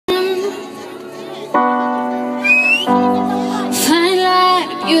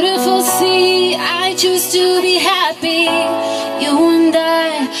be. You and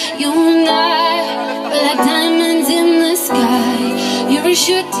I, we're like diamonds in the sky. You're a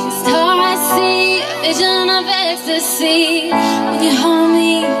shooting star I see, a vision of ecstasy. When you hold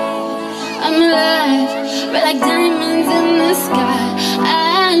me, I'm alive. We're like diamonds in the sky.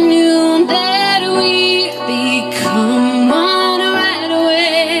 I knew that we'd become one right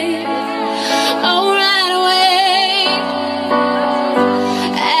away. Oh, right away.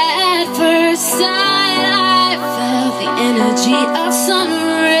 At first sight, I felt the energy of sun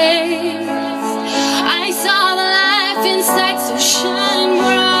rays. I saw the life inside, so shine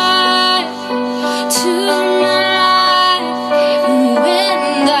bright tonight. You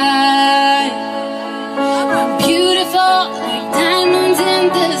and I were beautiful like diamonds in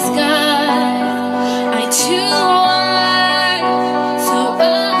the sky. I too are so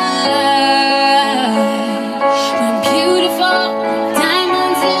alive. We're beautiful like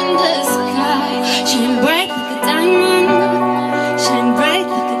diamonds in the sky. Shine bright like a diamond. Shine bright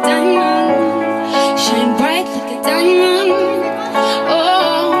like a diamond. Shine bright like a diamond.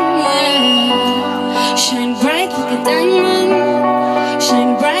 Oh yeah. Shine bright like a diamond.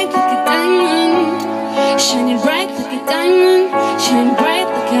 Shine bright like a diamond. Shining bright like a diamond. Shine bright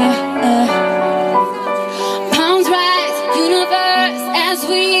like a palms rise, universe as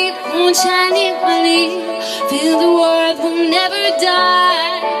we moonshine equally. Feel the world will never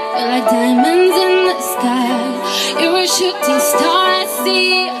die. We're like diamonds in the sky. You're a shooting star I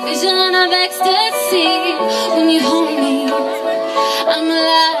see, a vision of ecstasy. When you hold me, I'm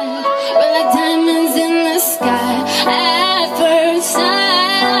alive. We're like diamonds